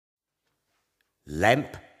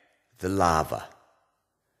Lamp the lava.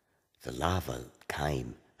 The lava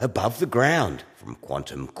came above the ground from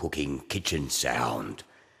quantum cooking kitchen sound.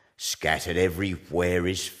 Scattered everywhere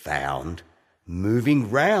is found, moving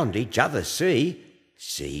round each other, see?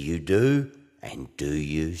 See you do, and do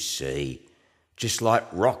you see? Just like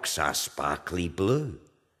rocks are sparkly blue.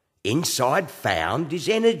 Inside found is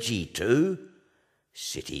energy too.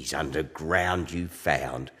 Cities underground you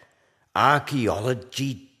found.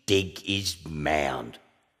 Archaeology dig is mound.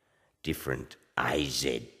 Different AZ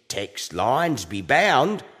text lines be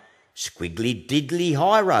bound. Squiggly diddly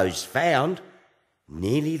highrows found.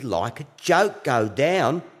 Nearly like a joke go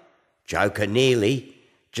down. Joker nearly,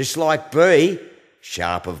 just like B.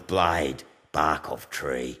 Sharp of blade, bark of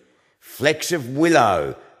tree. Flecks of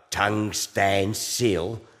willow, tongue stand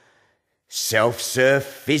still. Self-surf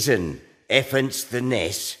fizzin', effence the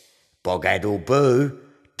Ness. Bogaddle boo,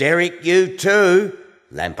 Derek you too.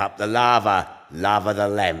 Lamp up the lava the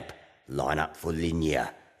lamp. Line up for Linear,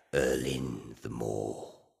 Erlin the Moor.